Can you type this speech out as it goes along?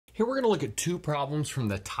Here we're going to look at two problems from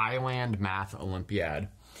the Thailand Math Olympiad.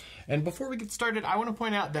 And before we get started, I want to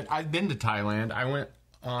point out that I've been to Thailand. I went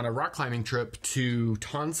on a rock climbing trip to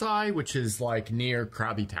Tonsai, which is like near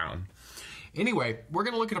Krabi Town. Anyway, we're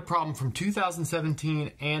going to look at a problem from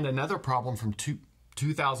 2017 and another problem from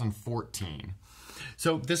 2014.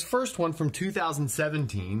 So this first one from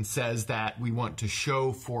 2017 says that we want to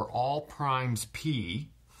show for all primes p,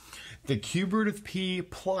 the cube root of p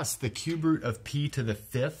plus the cube root of p to the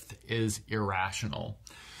fifth is irrational.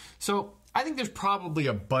 So I think there's probably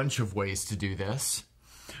a bunch of ways to do this,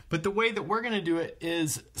 but the way that we're going to do it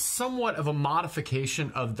is somewhat of a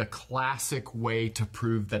modification of the classic way to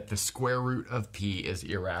prove that the square root of p is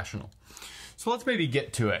irrational. So let's maybe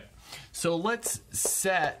get to it. So let's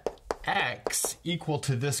set x equal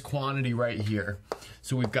to this quantity right here.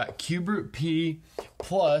 So we've got cube root p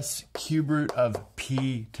plus cube root of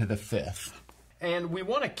p to the fifth. And we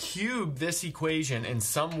want to cube this equation in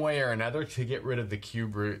some way or another to get rid of the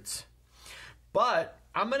cube roots. But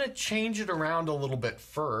I'm going to change it around a little bit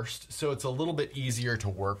first so it's a little bit easier to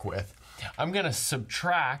work with. I'm going to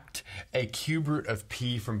subtract a cube root of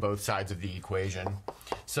p from both sides of the equation.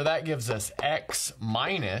 So that gives us x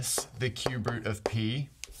minus the cube root of p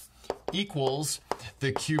equals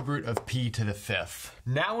the cube root of p to the fifth.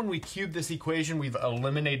 Now when we cube this equation, we've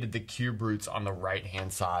eliminated the cube roots on the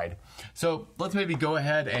right-hand side. So let's maybe go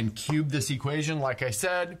ahead and cube this equation like I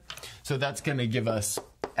said. So that's going to give us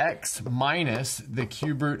x minus the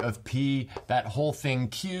cube root of p, that whole thing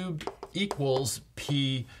cubed, equals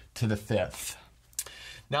p to the fifth.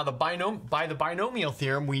 Now by the binomial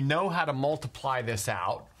theorem, we know how to multiply this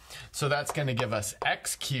out. So that's going to give us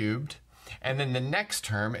x cubed. And then the next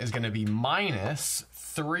term is going to be minus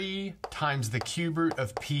 3 times the cube root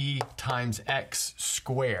of p times x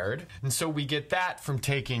squared. And so we get that from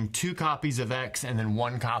taking 2 copies of x and then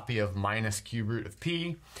 1 copy of minus cube root of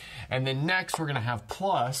p. And then next we're going to have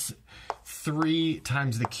plus 3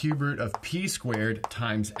 times the cube root of p squared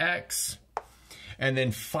times x. And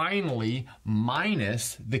then finally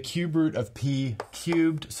minus the cube root of p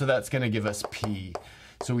cubed. So that's going to give us p.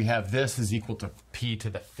 So we have this is equal to p to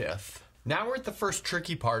the fifth. Now we're at the first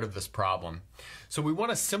tricky part of this problem. So we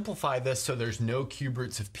want to simplify this so there's no cube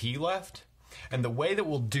roots of p left. And the way that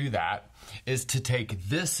we'll do that is to take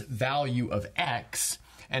this value of x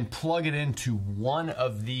and plug it into one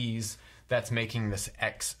of these that's making this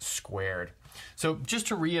x squared. So just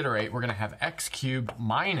to reiterate, we're going to have x cubed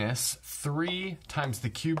minus 3 times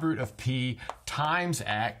the cube root of p times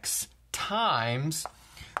x times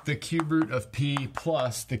the cube root of p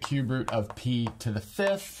plus the cube root of p to the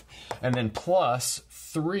fifth, and then plus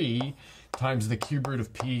 3 times the cube root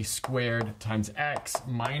of p squared times x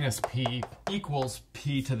minus p equals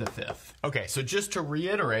p to the fifth. Okay, so just to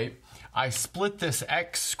reiterate, I split this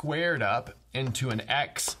x squared up into an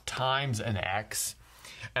x times an x,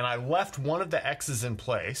 and I left one of the x's in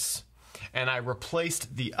place, and I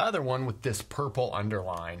replaced the other one with this purple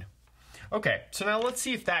underline. Okay, so now let's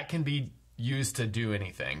see if that can be used to do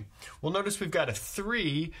anything. Well, notice we've got a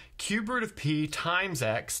 3 cube root of p times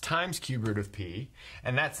x times cube root of p,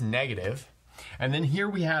 and that's negative. And then here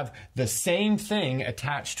we have the same thing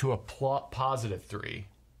attached to a positive 3.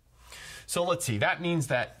 So let's see, that means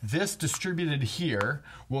that this distributed here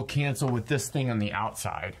will cancel with this thing on the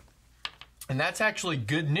outside. And that's actually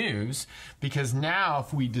good news, because now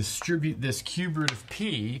if we distribute this cube root of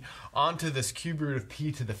p onto this cube root of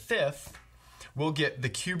p to the fifth, we'll get the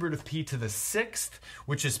cube root of p to the sixth,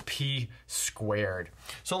 which is p squared.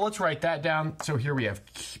 So let's write that down. So here we have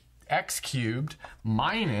x cubed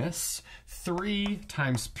minus 3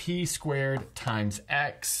 times p squared times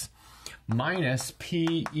x minus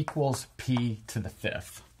p equals p to the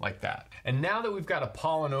fifth, like that. And now that we've got a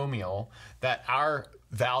polynomial that our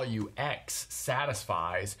value x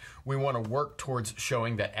satisfies, we want to work towards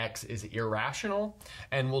showing that x is irrational,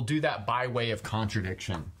 and we'll do that by way of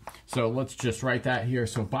contradiction. So let's just write that here.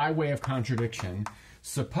 So by way of contradiction,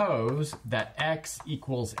 suppose that x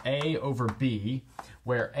equals a over b,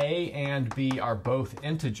 where a and b are both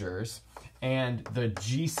integers, and the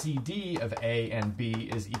GCD of a and b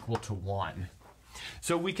is equal to 1.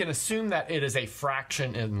 So we can assume that it is a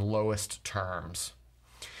fraction in lowest terms.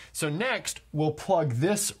 So next, we'll plug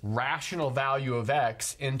this rational value of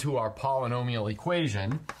x into our polynomial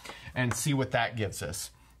equation and see what that gives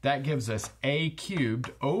us. That gives us a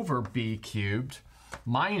cubed over b cubed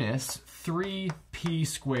minus 3p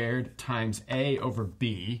squared times a over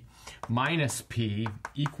b minus p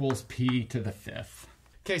equals p to the fifth.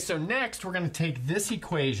 Okay, so next we're going to take this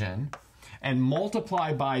equation and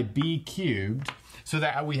multiply by b cubed so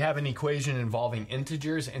that we have an equation involving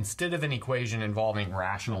integers instead of an equation involving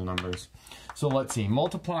rational numbers. So let's see,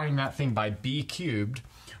 multiplying that thing by b cubed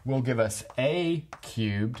will give us a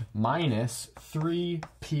cubed minus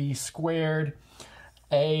 3p squared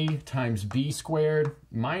a times b squared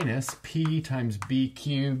minus p times b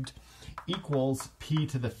cubed equals p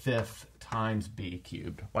to the 5th times b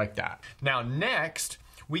cubed, like that. Now next,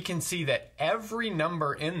 we can see that every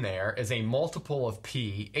number in there is a multiple of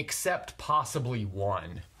p except possibly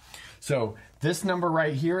 1. So this number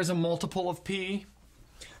right here is a multiple of p,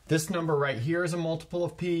 this number right here is a multiple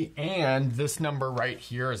of p, and this number right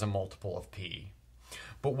here is a multiple of p.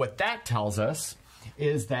 But what that tells us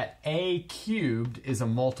is that a cubed is a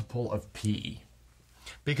multiple of p,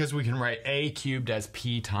 because we can write a cubed as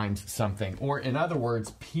p times something, or in other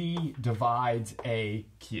words, p divides a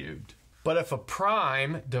cubed. But if a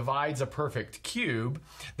prime divides a perfect cube,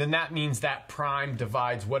 then that means that prime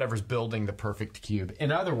divides whatever's building the perfect cube.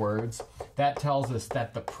 In other words, that tells us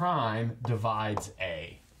that the prime divides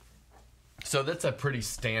a. So that's a pretty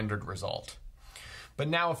standard result. But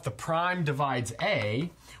now if the prime divides a,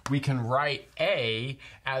 we can write a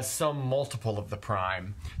as some multiple of the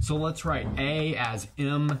prime. So let's write a as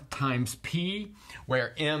m times p,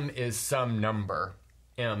 where m is some number,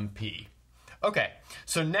 mp. Okay,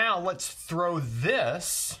 so now let's throw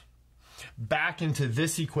this back into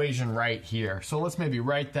this equation right here. So let's maybe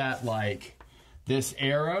write that like this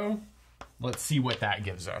arrow. Let's see what that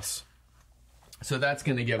gives us. So that's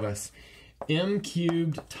going to give us m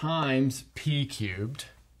cubed times p cubed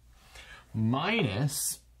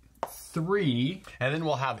minus 3, and then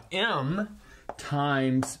we'll have m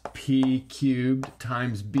times p cubed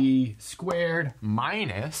times b squared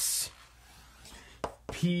minus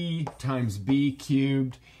p times b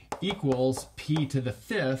cubed equals p to the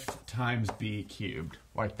 5th times b cubed,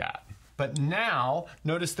 like that. But now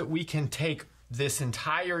notice that we can take this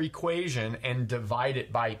entire equation and divide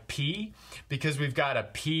it by p, because we've got a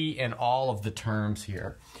p in all of the terms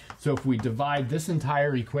here. So if we divide this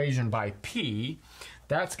entire equation by p,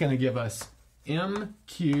 that's going to give us m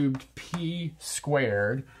cubed p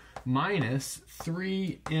squared minus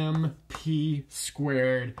 3mp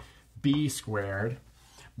squared b squared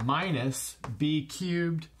minus b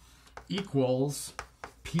cubed equals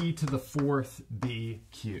p to the 4th b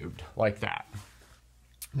cubed, like that.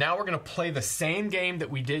 Now we're going to play the same game that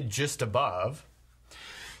we did just above.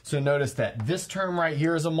 So notice that this term right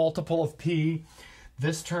here is a multiple of p,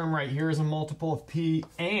 this term right here is a multiple of p,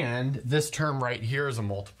 and this term right here is a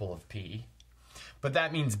multiple of p. But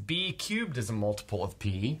that means b cubed is a multiple of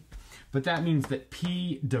p, but that means that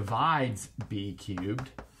p divides b cubed,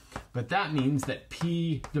 but that means that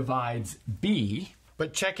p divides b.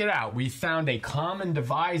 But check it out, we found a common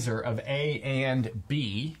divisor of a and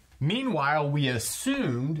b. Meanwhile, we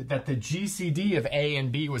assumed that the GCD of a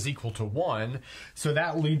and b was equal to 1, so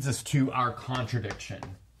that leads us to our contradiction.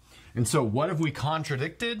 And so what have we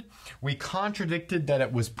contradicted? We contradicted that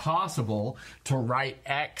it was possible to write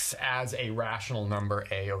x as a rational number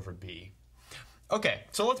a over b. Okay,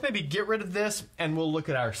 so let's maybe get rid of this and we'll look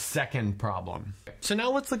at our second problem. So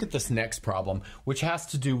now let's look at this next problem, which has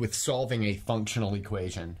to do with solving a functional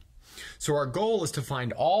equation. So our goal is to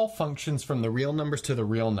find all functions from the real numbers to the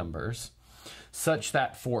real numbers, such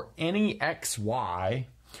that for any xy,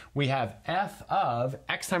 we have f of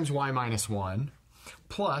x times y minus 1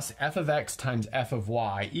 plus f of x times f of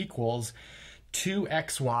y equals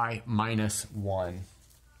 2xy minus 1.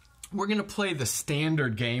 We're going to play the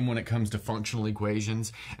standard game when it comes to functional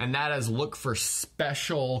equations, and that is look for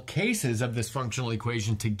special cases of this functional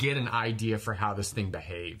equation to get an idea for how this thing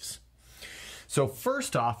behaves. So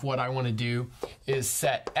first off, what I want to do is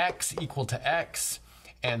set x equal to x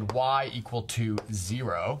and y equal to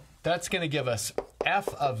 0. That's going to give us f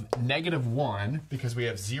of negative 1, because we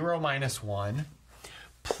have 0 minus 1,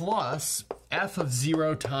 plus f of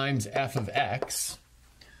 0 times f of x,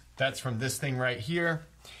 that's from this thing right here,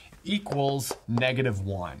 equals negative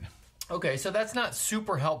 1. Okay, so that's not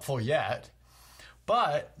super helpful yet,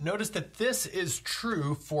 but notice that this is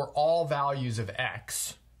true for all values of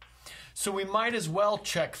x. So we might as well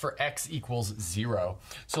check for x equals 0.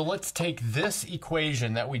 So let's take this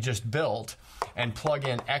equation that we just built and plug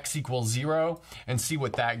in x equals 0 and see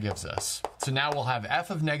what that gives us. So now we'll have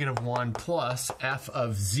f of negative 1 plus f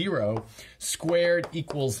of 0 squared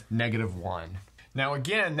equals negative 1. Now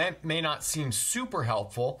again, that may not seem super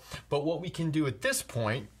helpful, but what we can do at this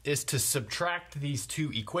point is to subtract these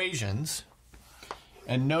two equations.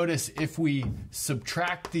 And notice if we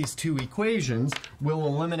subtract these two equations, we'll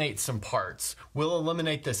eliminate some parts. We'll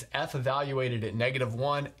eliminate this f evaluated at negative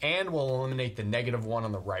 1, and we'll eliminate the negative 1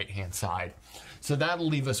 on the right-hand side. So that'll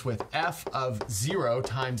leave us with f of 0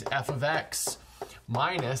 times f of x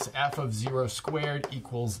minus f of 0 squared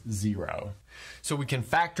equals 0. So we can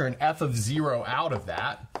factor an f of 0 out of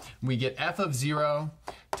that. We get f of 0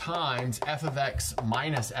 times f of x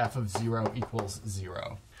minus f of 0 equals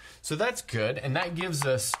 0. So that's good, and that gives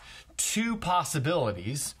us two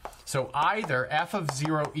possibilities. So either f of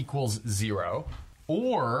 0 equals 0,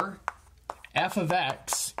 or f of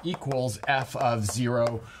x equals f of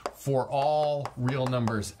 0 for all real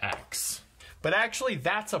numbers x. But actually,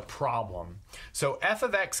 that's a problem. So f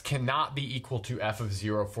of x cannot be equal to f of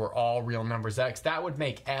 0 for all real numbers x. That would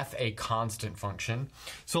make f a constant function.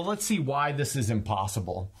 So let's see why this is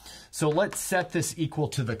impossible. So let's set this equal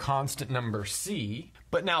to the constant number c.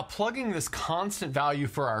 But now plugging this constant value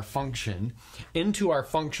for our function into our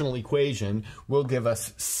functional equation will give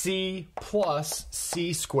us c plus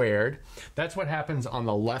c squared. That's what happens on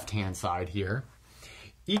the left-hand side here,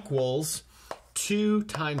 equals 2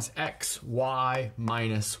 times x, y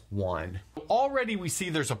minus 1. Already we see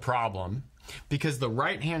there's a problem because the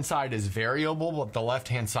right-hand side is variable, but the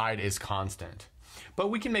left-hand side is constant. But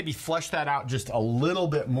we can maybe flesh that out just a little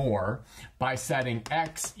bit more by setting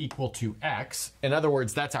x equal to x. In other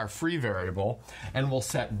words, that's our free variable, and we'll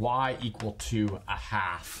set y equal to a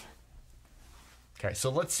half. Okay, so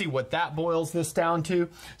let's see what that boils this down to.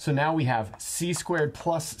 So now we have c squared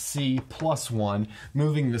plus c plus 1,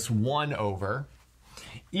 moving this 1 over,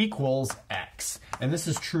 equals x. And this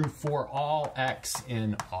is true for all x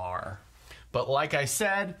in R. But like I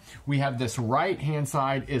said, we have this right-hand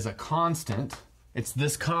side is a constant. It's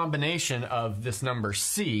this combination of this number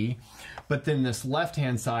c, but then this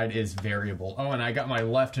left-hand side is variable. Oh, and I got my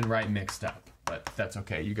left and right mixed up, but that's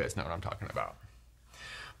okay. You guys know what I'm talking about.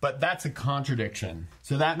 But that's a contradiction.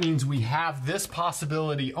 So that means we have this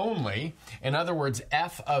possibility only. In other words,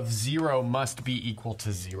 f of 0 must be equal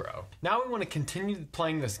to 0. Now we want to continue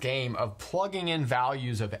playing this game of plugging in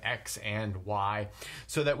values of x and y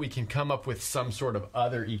so that we can come up with some sort of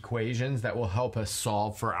other equations that will help us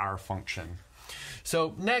solve for our function.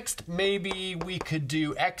 So next, maybe we could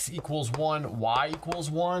do x equals 1, y equals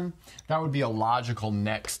 1. That would be a logical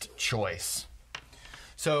next choice.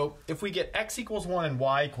 So if we get x equals 1 and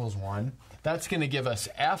y equals 1, that's going to give us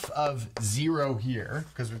f of 0 here,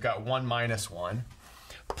 because we've got 1 minus 1,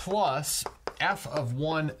 plus f of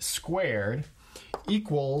 1 squared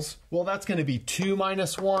equals, well, that's going to be 2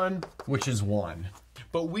 minus 1, which is 1.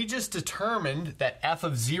 But we just determined that f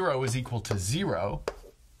of 0 is equal to 0.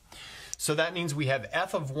 So that means we have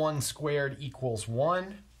f of 1 squared equals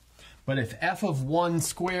 1. But if f of 1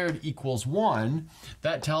 squared equals 1,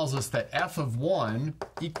 that tells us that f of 1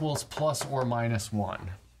 equals plus or minus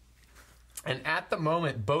 1. And at the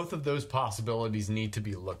moment, both of those possibilities need to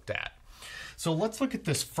be looked at. So let's look at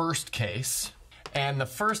this first case. And the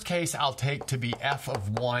first case I'll take to be f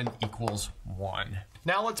of 1 equals 1.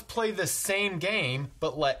 Now let's play this same game,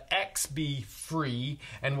 but let x be free,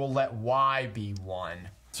 and we'll let y be 1.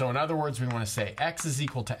 So in other words, we want to say x is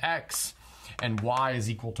equal to x, and y is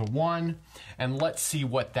equal to 1, and let's see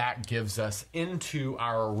what that gives us into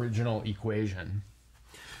our original equation.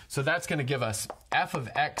 So that's going to give us f of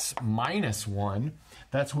x minus 1,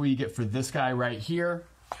 that's what you get for this guy right here,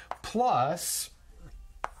 plus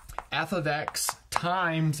f of x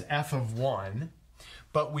times f of 1,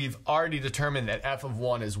 but we've already determined that f of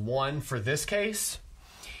 1 is 1 for this case,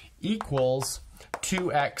 equals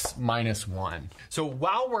 2x minus 1. So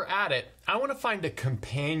while we're at it, I want to find a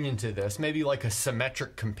companion to this, maybe like a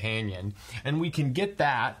symmetric companion, and we can get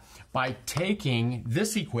that by taking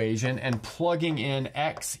this equation and plugging in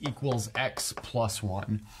x equals x plus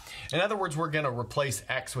 1. In other words, we're going to replace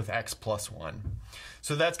x with x plus 1.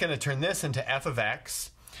 So that's going to turn this into f of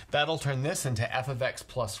x. That'll turn this into f of x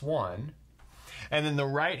plus 1. And then the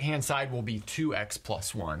right-hand side will be 2x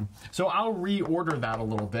plus 1. So I'll reorder that a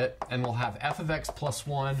little bit, and we'll have f of x plus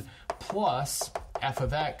 1 plus f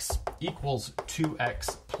of x equals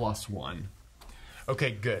 2x plus 1.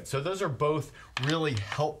 Okay, good. So those are both really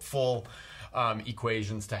helpful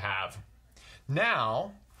equations to have.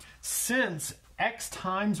 Now, since x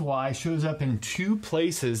times y shows up in two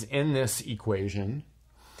places in this equation,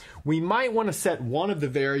 we might want to set one of the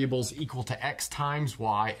variables equal to x times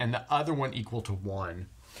y and the other one equal to 1.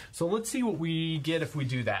 So let's see what we get if we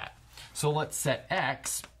do that. So let's set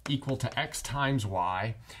x equal to x times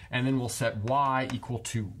y, and then we'll set y equal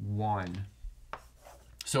to 1.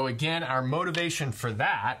 So again, our motivation for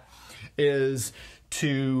that is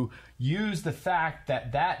to use the fact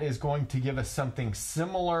that that is going to give us something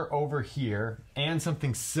similar over here and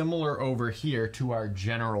something similar over here to our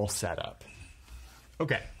general setup.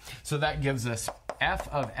 Okay, so that gives us f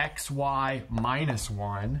of xy minus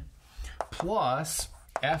 1 plus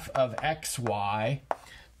f of xy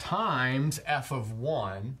times f of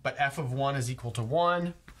 1, but f of 1 is equal to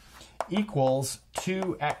 1, equals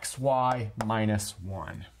 2xy minus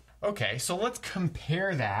 1. Okay, so let's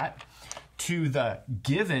compare that to the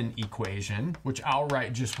given equation, which I'll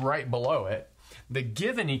write just right below it. The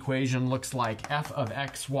given equation looks like f of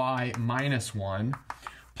xy minus 1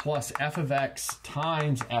 plus f of x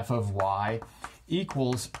times f of y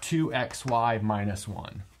equals 2xy minus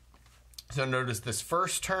 1. So notice this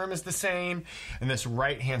first term is the same, and this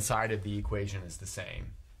right-hand side of the equation is the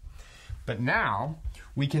same. But now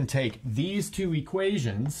we can take these two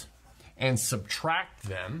equations and subtract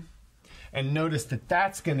them, and notice that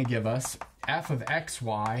that's going to give us f of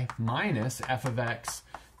xy minus f of x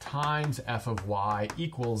times f of y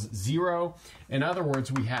equals 0. In other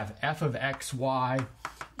words, we have f of xy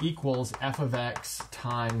equals f of x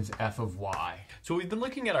times f of y. So we've been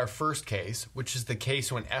looking at our first case, which is the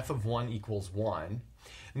case when f of 1 equals 1.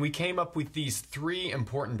 And we came up with these three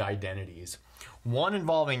important identities. One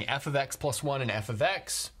involving f of x plus 1 and f of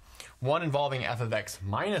x, one involving f of x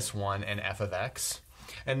minus 1 and f of x,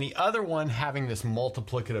 and the other one having this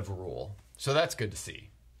multiplicative rule. So that's good to see.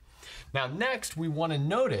 Now next, we want to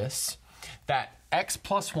notice that x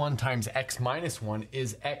plus 1 times x minus 1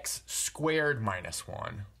 is x squared minus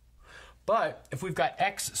 1. But if we've got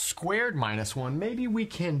x squared minus 1, maybe we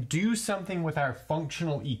can do something with our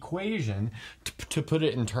functional equation to put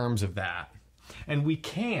it in terms of that. And we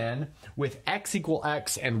can with x equal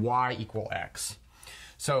x and y equal x.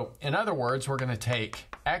 So in other words, we're going to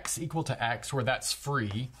take x equal to x, where that's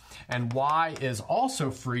free, and y is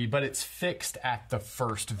also free, but it's fixed at the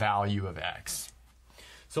first value of x.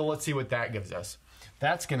 So let's see what that gives us.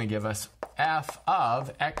 That's going to give us f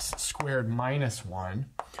of x squared minus 1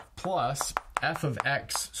 plus f of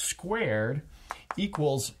x squared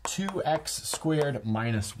equals 2x squared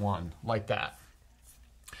minus 1, like that.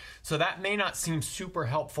 So that may not seem super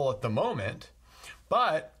helpful at the moment,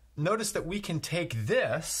 but notice that we can take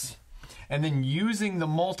this and then, using the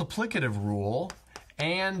multiplicative rule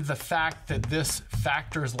and the fact that this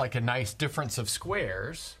factors like a nice difference of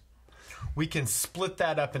squares, we can split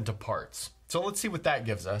that up into parts. So let's see what that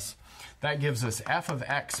gives us. That gives us f of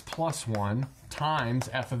x plus 1 times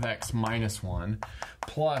f of x minus 1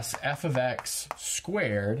 plus f of x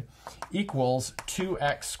squared equals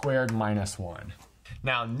 2x squared minus 1.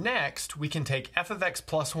 Now next, we can take f of x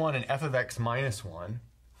plus 1 and f of x minus 1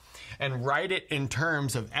 and write it in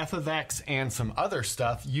terms of f of x and some other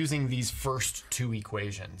stuff using these first two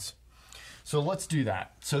equations. So let's do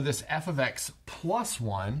that. So this f of x plus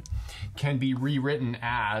 1 can be rewritten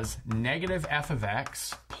as negative f of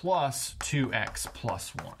x plus 2x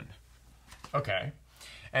plus 1. Okay.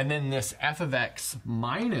 And then this f of x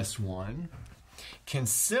minus 1 can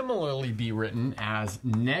similarly be written as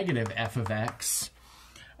negative f of x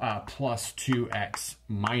plus 2x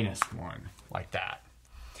minus 1, like that.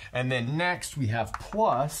 And then next we have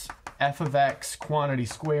plus f of x quantity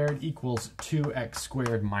squared equals 2x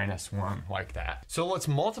squared minus 1, like that. So let's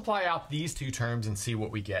multiply out these two terms and see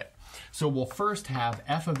what we get. So we'll first have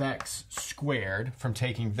f of x squared from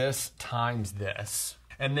taking this times this.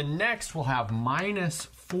 And then next we'll have minus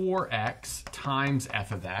 4x times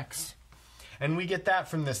f of x. And we get that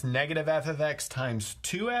from this negative f of x times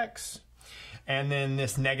 2x. And then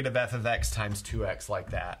this negative f of x times 2x,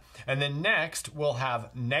 like that. And then next, we'll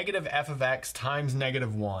have negative f of x times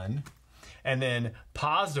negative 1, and then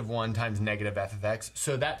positive 1 times negative f of x,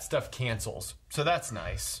 so that stuff cancels. So that's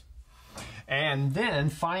nice. And then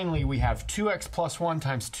finally, we have 2x plus 1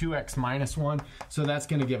 times 2x minus 1, so that's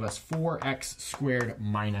going to give us 4x squared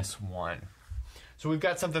minus 1. So we've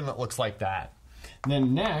got something that looks like that. And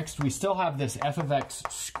then next, we still have this f of x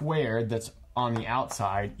squared that's on the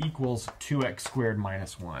outside equals 2x squared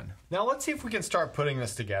minus 1. Now let's see if we can start putting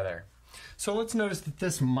this together. So let's notice that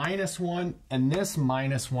this minus 1 and this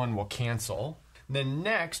minus 1 will cancel. Then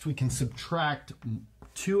next we can subtract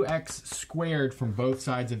 2x squared from both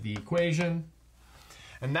sides of the equation.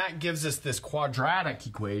 And that gives us this quadratic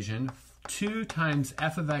equation, 2 times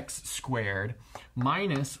f of x squared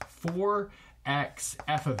minus 4x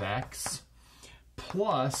f of x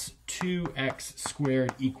plus 2x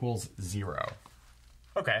squared equals 0.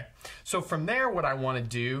 Okay, so from there what I want to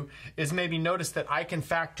do is maybe notice that I can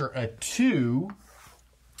factor a 2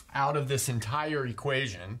 out of this entire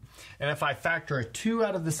equation. And if I factor a 2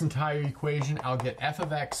 out of this entire equation, I'll get f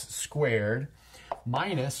of x squared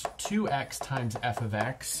minus 2x times f of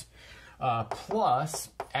x plus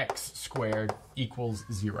x squared equals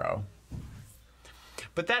 0.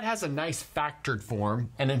 But that has a nice factored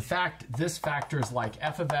form, and in fact, this factors like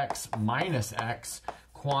f of x minus x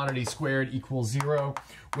quantity squared equals 0,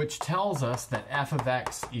 which tells us that f of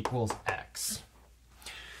x equals x.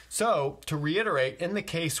 So to reiterate, in the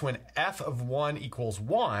case when f of 1 equals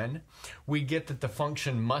 1, we get that the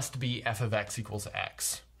function must be f of x equals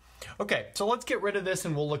x. Okay, so let's get rid of this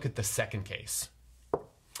and we'll look at the second case.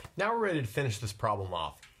 Now we're ready to finish this problem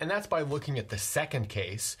off, and that's by looking at the second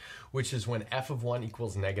case, which is when f of 1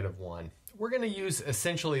 equals negative 1. We're going to use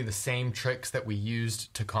essentially the same tricks that we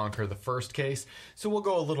used to conquer the first case, so we'll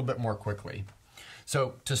go a little bit more quickly.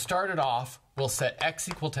 So to start it off, we'll set x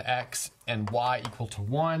equal to x and y equal to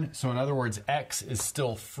 1. So in other words, x is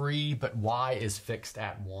still free, but y is fixed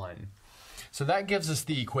at 1. So that gives us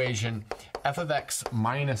the equation f of x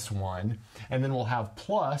minus 1, and then we'll have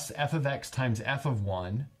plus f of x times f of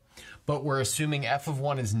 1, but we're assuming f of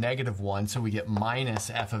 1 is negative 1, so we get minus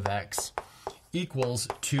f of x equals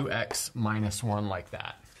 2x minus 1 like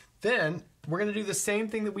that. Then we're going to do the same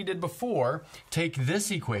thing that we did before, take this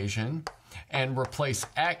equation and replace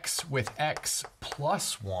x with x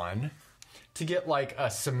plus 1 to get like a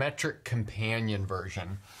symmetric companion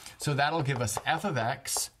version. So that'll give us f of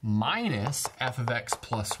x minus f of x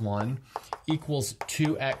plus 1 equals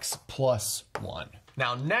 2x plus 1.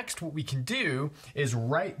 Now next what we can do is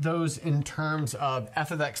write those in terms of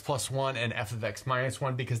f of x plus 1 and f of x minus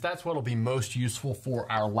 1 because that's what will be most useful for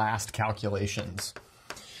our last calculations.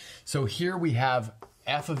 So here we have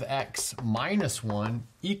f of x minus 1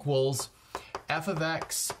 equals f of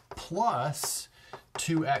x plus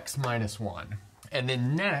 2x minus 1. And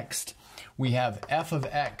then next, we have f of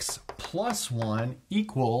x plus 1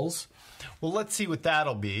 equals, well, let's see what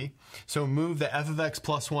that'll be. So move the f of x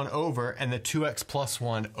plus 1 over and the 2x plus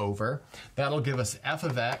 1 over. That'll give us f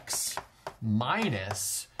of x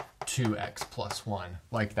minus 2x plus 1,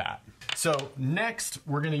 like that. So next,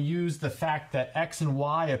 we're going to use the fact that x and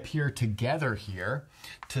y appear together here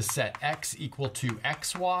to set x equal to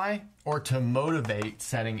xy, or to motivate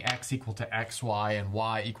setting x equal to xy and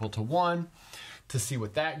y equal to 1 to see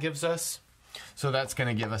what that gives us. So that's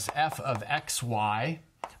going to give us f of xy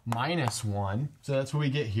minus 1. So that's what we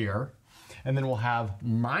get here. And then we'll have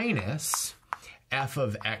minus f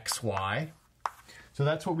of xy. So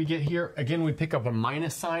that's what we get here. Again, we pick up a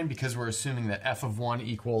minus sign because we're assuming that f of 1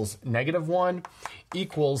 equals negative 1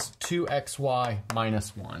 equals 2xy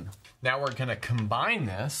minus 1. Now we're going to combine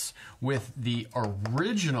this with the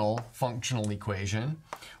original functional equation,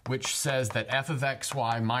 which says that f of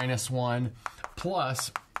xy minus 1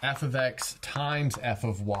 plus f of x times f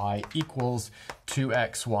of y equals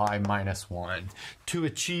 2xy minus 1 to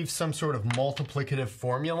achieve some sort of multiplicative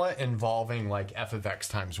formula involving like f of x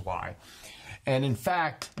times y. And in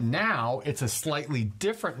fact, now it's a slightly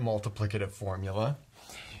different multiplicative formula.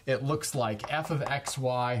 It looks like f of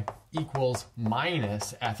xy equals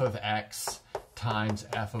minus f of x times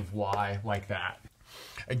f of y, like that.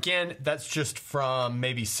 Again, that's just from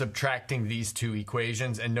maybe subtracting these two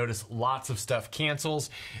equations, and notice lots of stuff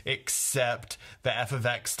cancels except the f of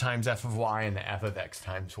x times f of y and the f of x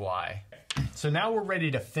times y. So now we're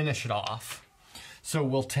ready to finish it off. So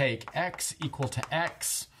we'll take x equal to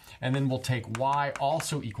x, and then we'll take y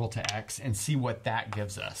also equal to x and see what that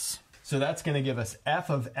gives us. So that's going to give us f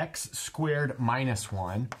of x squared minus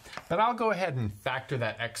 1. But I'll go ahead and factor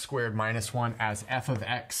that x squared minus 1 as f of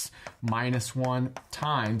x minus 1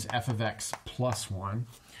 times f of x plus 1.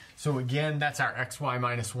 So again, that's our xy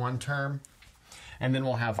minus 1 term. And then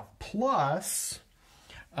we'll have plus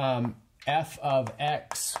f of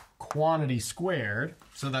x quantity squared.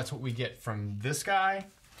 So that's what we get from this guy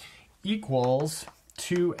equals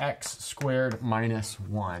 2x squared minus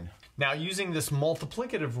 1. Now, using this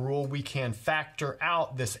multiplicative rule, we can factor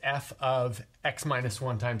out this f of x minus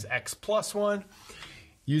 1 times x plus 1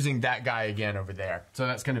 using that guy again over there. So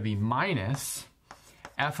that's going to be minus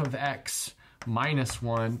f of x minus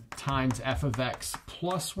 1 times f of x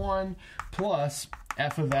plus 1 plus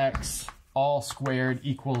f of x all squared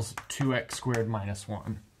equals 2x squared minus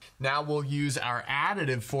 1. Now we'll use our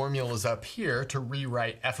additive formulas up here to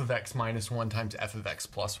rewrite f of x minus 1 times f of x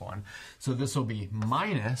plus 1. So this will be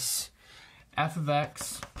minus f of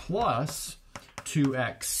x plus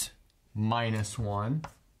 2x minus 1,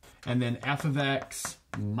 and then f of x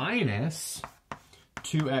minus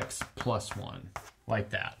 2x plus 1, like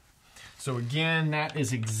that. So again, that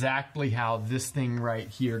is exactly how this thing right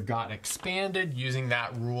here got expanded using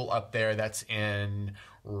that rule up there that's in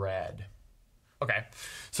red. Okay,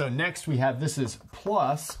 so next we have this is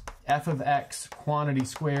plus f of x quantity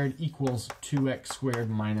squared equals 2x squared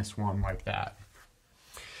minus 1, like that.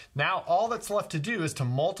 Now all that's left to do is to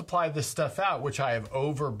multiply this stuff out, which I have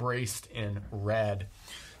overbraced in red.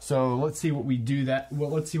 So let's see what we do that. Well,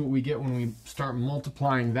 let's see what we get when we start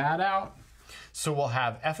multiplying that out. So we'll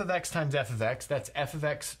have f of x times f of x, that's f of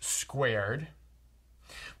x squared,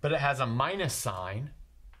 but it has a minus sign.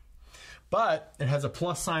 but it has a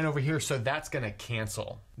plus sign over here, so that's going to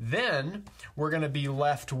cancel. Then we're going to be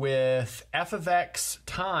left with f of x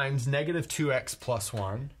times negative 2x plus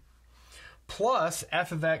 1 plus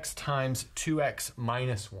f of x times 2x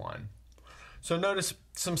minus 1. So notice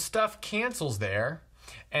some stuff cancels there,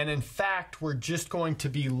 and in fact, we're just going to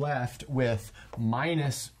be left with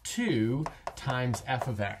minus 2 times f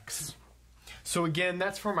of x. So again,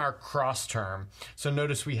 that's from our cross term. So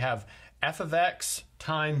notice we have f of x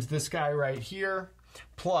times this guy right here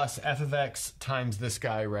plus f of x times this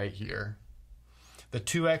guy right here. The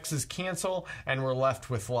 2x's cancel, and we're left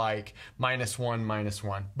with like minus 1, minus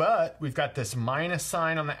 1. But we've got this minus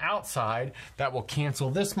sign on the outside that will cancel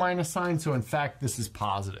this minus sign, so in fact, this is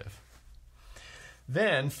positive.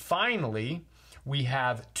 Then finally, we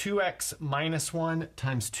have 2x minus 1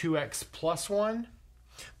 times 2x plus 1,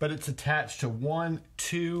 but it's attached to 1,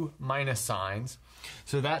 2 minus signs.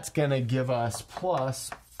 So that's going to give us plus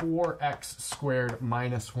 4x squared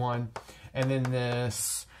minus 1, and then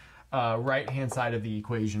this right-hand side of the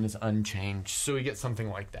equation is unchanged, so we get something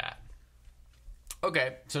like that.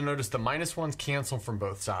 Okay, so notice the minus 1's cancel from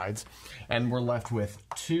both sides, and we're left with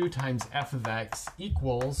 2 times f of x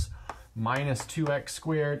equals minus 2x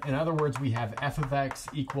squared. In other words, we have f of x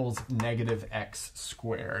equals negative x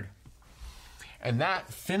squared. And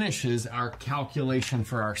that finishes our calculation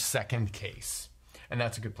for our second case. And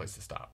that's a good place to stop.